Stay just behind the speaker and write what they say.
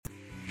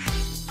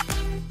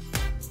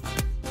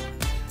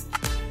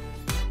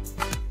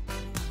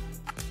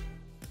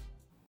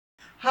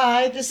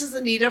Hi, this is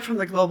Anita from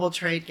the Global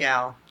Trade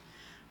Gal.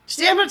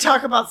 Today I'm going to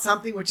talk about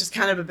something which is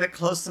kind of a bit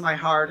close to my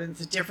heart, and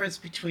it's the difference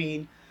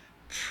between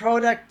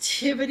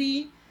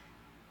productivity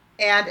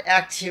and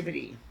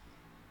activity.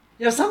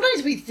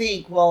 Sometimes we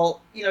think,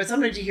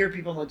 sometimes you hear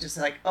people who just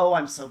say like, "Oh,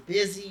 I'm so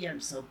busy,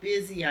 I'm so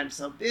busy, I'm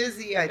so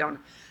busy. I don't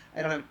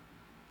have,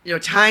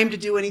 time to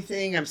do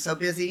anything. I'm so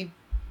busy."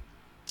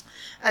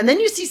 And then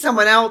you see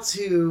someone else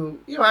who,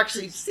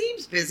 actually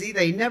seems busy.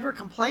 They never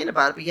complain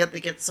about it, but yet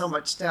they get so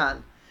much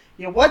done.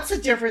 What's the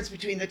difference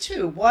between the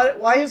two?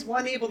 Why is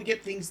one able to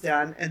get things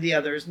done and the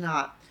other is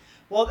not?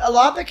 Well, a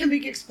lot that can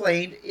be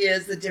explained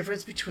is the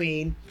difference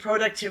between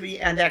productivity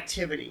and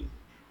activity.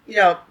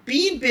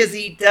 Being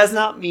busy does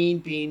not mean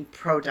being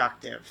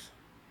productive.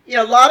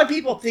 A lot of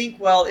people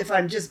think, well, if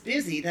I'm just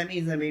busy, that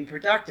means I'm being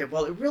productive.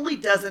 Well, it really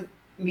doesn't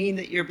mean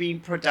that you're being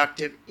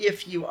productive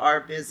if you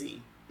are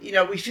busy.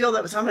 We feel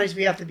that sometimes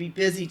we have to be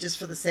busy just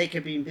for the sake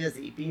of being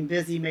busy. Being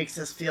busy makes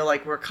us feel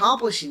like we're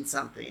accomplishing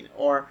something,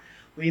 or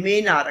we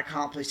may not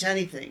accomplish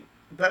anything.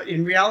 But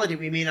in reality,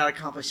 we may not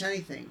accomplish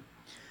anything.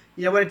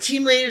 When a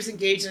team leader is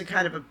engaged in a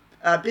kind of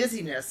a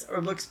busyness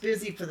or looks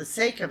busy for the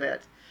sake of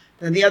it,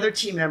 then the other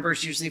team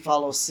members usually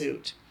follow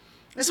suit.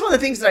 This is one of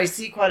the things that I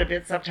see quite a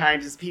bit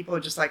sometimes is people are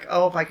just like,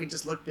 oh, if I could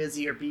just look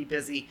busy or be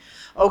busy.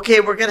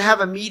 Okay, we're going to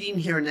have a meeting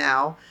here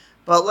now.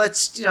 But let's,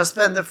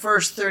 spend the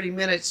first 30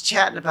 minutes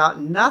chatting about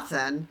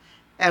nothing,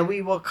 and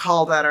we will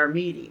call that our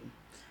meeting.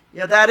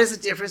 That is a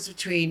difference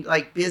between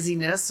like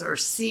busyness or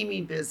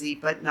seeming busy,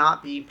 but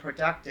not being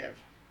productive.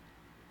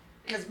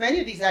 Because many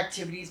of these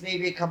activities may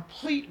be a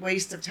complete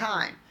waste of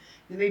time.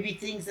 There may be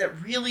things that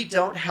really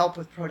don't help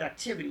with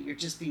productivity. You're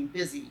just being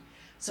busy.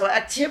 So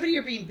activity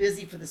or being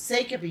busy for the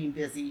sake of being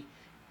busy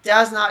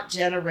does not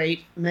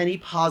generate many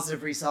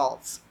positive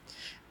results.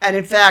 And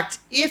in fact,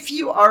 if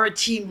you are a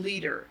team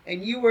leader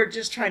and you are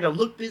just trying to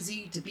look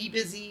busy, to be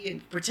busy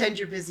and pretend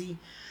you're busy,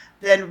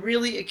 then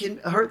really it can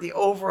hurt the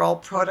overall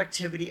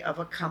productivity of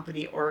a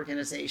company or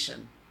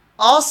organization.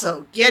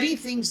 Also, getting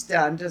things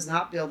done does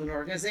not build an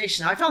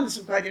organization. I found this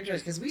one quite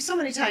interesting because we so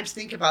many times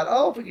think about,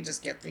 oh, if we can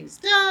just get things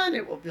done,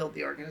 it will build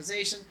the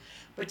organization.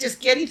 But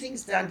just getting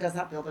things done does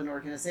not build an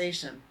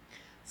organization.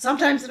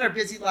 Sometimes in our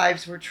busy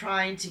lives, we're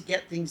trying to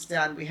get things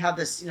done. We have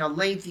this,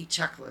 lengthy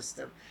checklist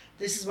of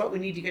this is what we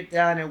need to get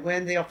done and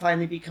when they'll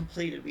finally be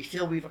completed. We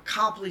feel we've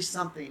accomplished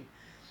something.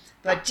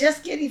 But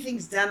just getting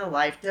things done in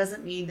life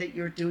doesn't mean that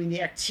you're doing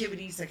the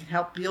activities that can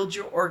help build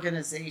your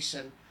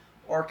organization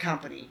or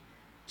company.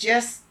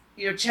 Just,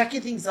 checking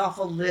things off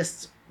a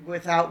list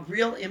without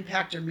real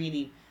impact or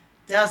meaning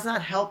does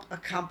not help a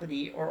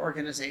company or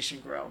organization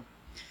grow.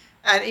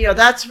 And,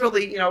 that's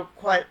really,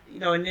 quite,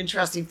 an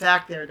interesting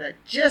fact there that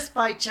just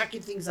by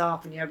checking things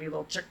off and you have your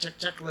little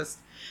checklist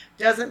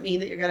doesn't mean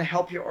that you're going to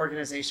help your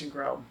organization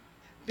grow.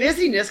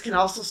 Busyness can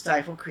also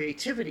stifle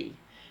creativity.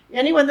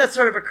 Anyone that's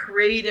sort of a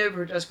creative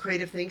or does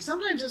creative things,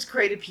 sometimes as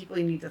creative people,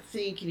 you need to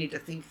think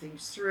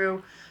things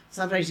through.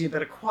 Sometimes you need a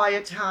bit of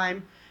quiet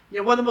time.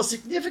 One of the most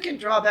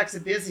significant drawbacks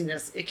of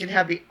busyness, it can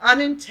have the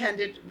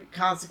unintended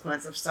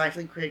consequence of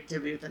stifling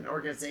creativity within an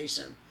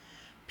organization.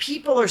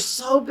 People are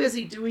so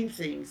busy doing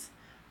things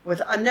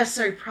with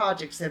unnecessary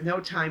projects, they have no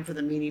time for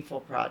the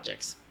meaningful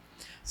projects.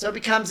 So it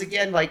becomes,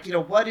 again, like,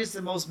 what is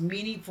the most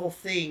meaningful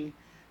thing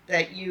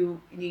that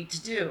you need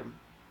to do?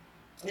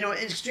 In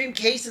extreme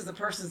cases, the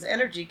person's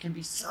energy can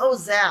be so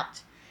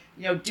zapped,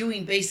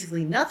 doing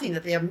basically nothing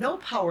that they have no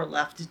power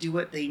left to do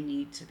what they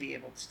need to be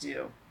able to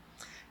do.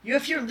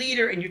 If your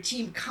leader and your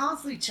team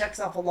constantly checks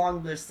off a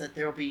long list that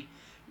there will be,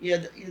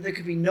 there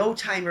could be no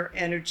time or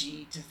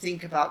energy to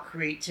think about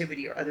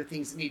creativity or other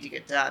things that need to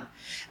get done.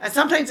 And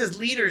sometimes as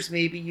leaders,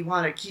 maybe you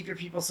want to keep your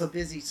people so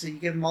busy, so you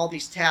give them all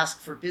these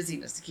tasks for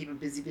busyness to keep them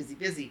busy, busy,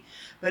 busy.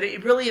 But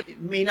it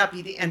may not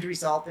be the end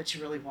result that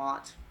you really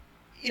want.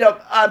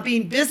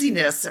 Being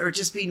busyness or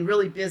just being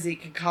really busy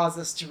can cause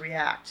us to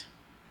react.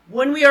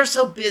 When we are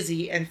so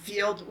busy and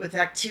filled with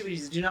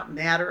activities that do not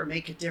matter or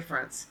make a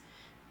difference,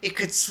 it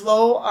could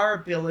slow our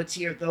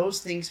ability or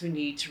those things we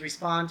need to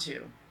respond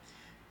to.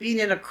 Being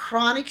in a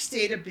chronic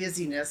state of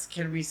busyness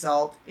can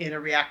result in a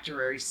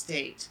reactionary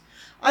state.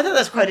 I thought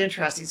that's quite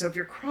interesting. So if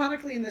you're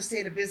chronically in the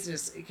state of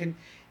busyness, it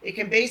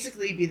can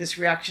basically be this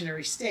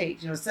reactionary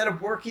state. Instead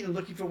of working and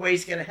looking for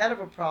ways to get ahead of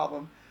a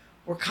problem,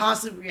 we're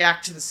constantly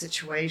react to the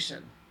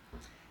situation.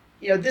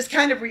 This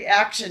kind of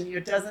reaction,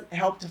 doesn't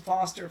help to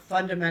foster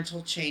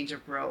fundamental change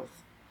of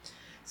growth.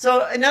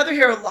 So a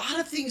lot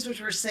of things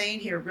which we're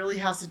saying here really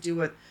has to do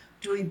with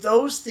doing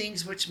those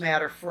things which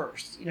matter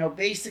first.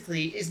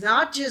 Basically is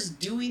not just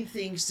doing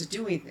things to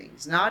doing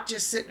things, not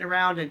just sitting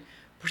around and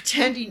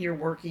pretending you're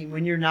working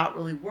when you're not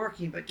really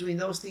working, but doing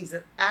those things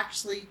that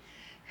actually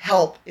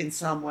help in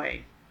some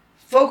way.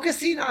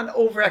 Focusing on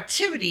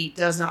overactivity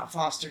does not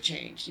foster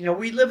change.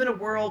 We live in a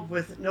world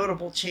with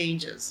notable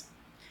changes.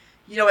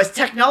 As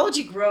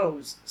technology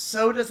grows,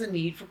 so does the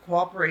need for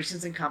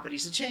corporations and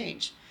companies to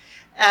change.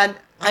 And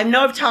I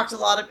know I've talked a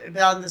lot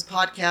about in this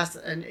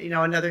podcast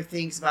and other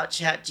things about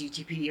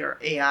ChatGPT or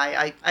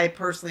AI. I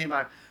personally am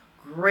a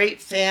great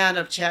fan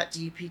of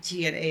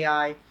ChatGPT and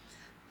AI.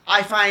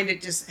 I find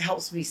it just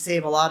helps me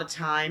save a lot of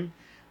time.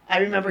 I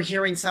remember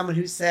hearing someone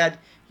who said,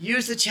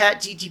 use the chat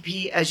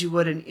GTP as you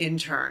would an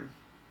intern.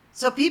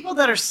 So people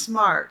that are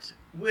smart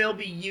will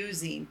be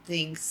using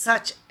things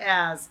such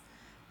as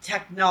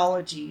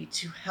technology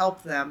to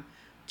help them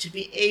to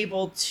be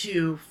able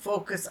to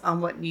focus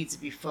on what needs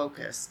to be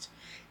focused.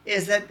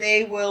 Is that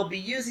they will be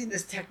using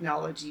this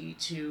technology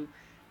to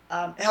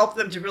help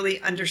them to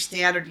really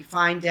understand or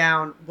define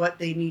down what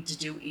they need to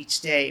do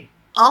each day.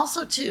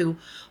 Also, too,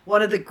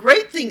 one of the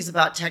great things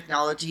about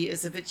technology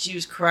is if it's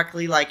used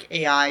correctly, like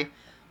AI.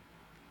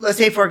 Let's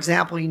say, for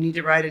example, you need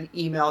to write an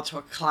email to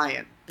a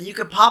client. You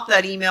could pop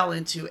that email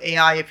into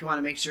AI if you want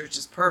to make sure it's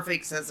just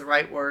perfect, says the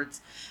right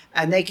words,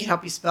 and they can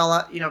help you spell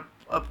out,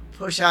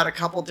 push out a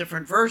couple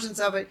different versions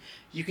of it.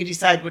 You can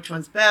decide which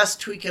one's best,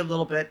 tweak it a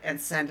little bit,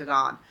 and send it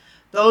on.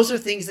 Those are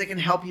things that can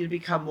help you to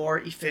become more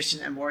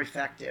efficient and more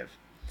effective.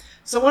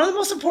 So one of the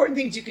most important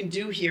things you can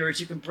do here is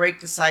you can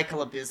break the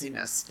cycle of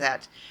busyness,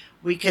 that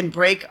we can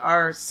break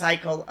our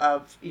cycle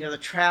of, the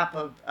trap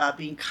of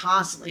being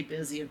constantly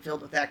busy and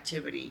filled with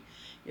activity,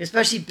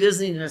 especially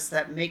busyness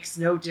that makes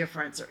no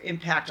difference or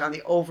impact on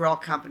the overall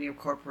company or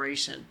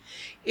corporation.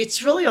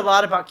 It's really a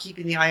lot about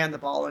keeping the eye on the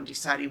ball and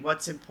deciding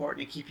what's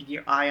important and keeping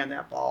your eye on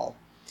that ball.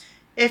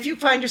 If you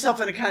find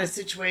yourself in a kind of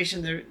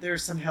situation,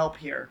 there's some help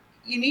here.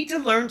 You need to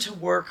learn to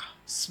work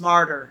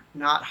smarter,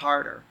 not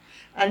harder.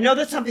 I know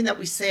that's something that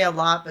we say a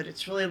lot, but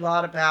it's really a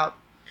lot about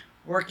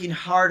working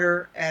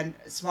harder and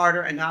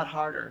smarter and not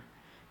harder.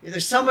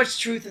 There's so much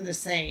truth in the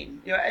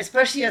saying,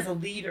 especially as a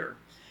leader.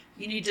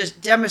 You need to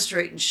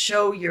demonstrate and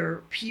show your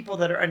people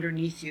that are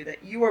underneath you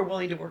that you are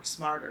willing to work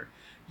smarter.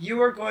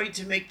 You are going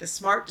to make the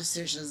smart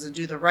decisions and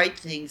do the right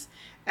things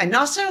and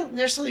not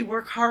necessarily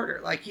work harder.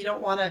 Like, you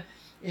don't want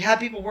to have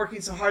people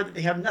working so hard that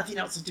they have nothing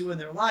else to do in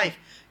their life.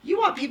 You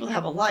want people to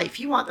have a life.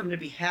 You want them to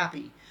be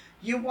happy.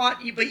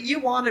 But you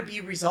want to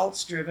be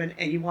results driven,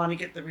 and you want to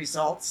get the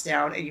results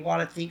down, and you want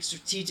to think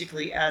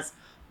strategically as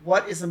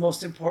what is the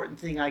most important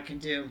thing I can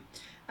do.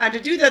 And to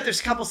do that,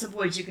 there's a couple simple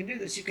ways you can do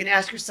this. You can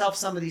ask yourself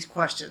some of these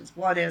questions.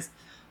 One is,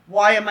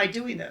 why am I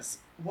doing this?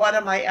 Why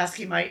am I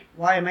asking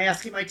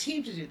my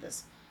team to do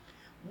this?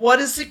 What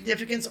is the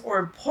significance or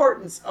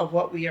importance of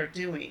what we are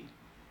doing?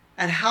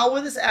 And how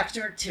will this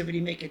action or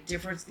activity make a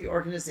difference to the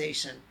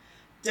organization?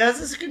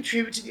 Does this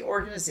contribute to the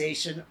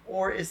organization,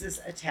 or is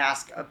this a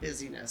task of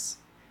busyness?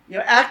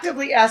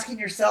 Actively asking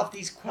yourself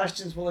these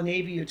questions will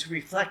enable you to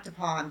reflect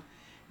upon,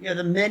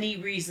 the many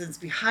reasons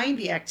behind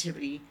the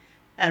activity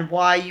and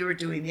why you are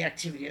doing the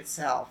activity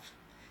itself.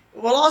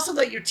 It will also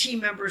let your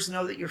team members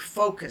know that you're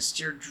focused,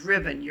 you're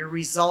driven, you're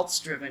results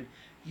driven.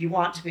 You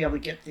want to be able to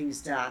get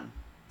things done.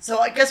 So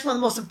I guess one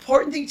of the most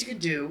important things you can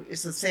do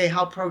is to say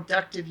how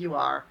productive you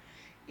are,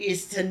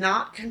 is to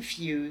not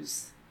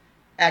confuse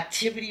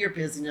activity or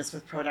busyness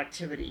with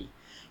productivity.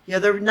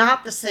 They're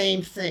not the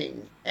same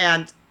thing.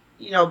 And,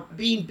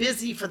 being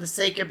busy for the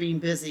sake of being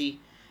busy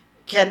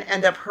can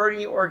end up hurting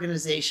your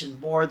organization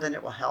more than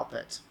it will help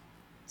it.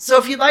 So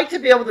if you'd like to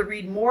be able to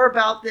read more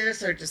about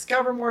this or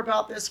discover more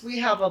about this, we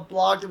have a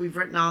blog that we've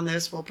written on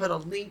this. We'll put a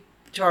link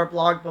to our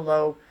blog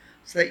below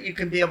so that you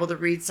can be able to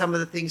read some of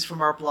the things from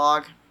our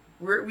blog.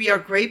 We are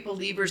great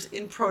believers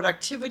in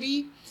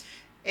productivity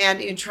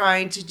and in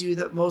trying to do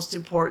the most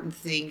important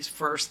things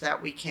first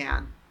that we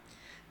can.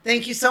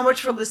 Thank you so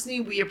much for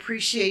listening. We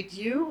appreciate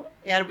you,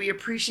 and we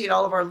appreciate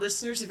all of our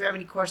listeners. If you have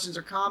any questions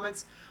or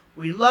comments,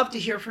 we love to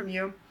hear from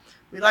you.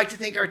 We'd like to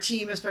thank our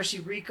team, especially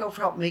Rico,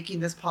 for helping making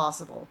this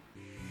possible.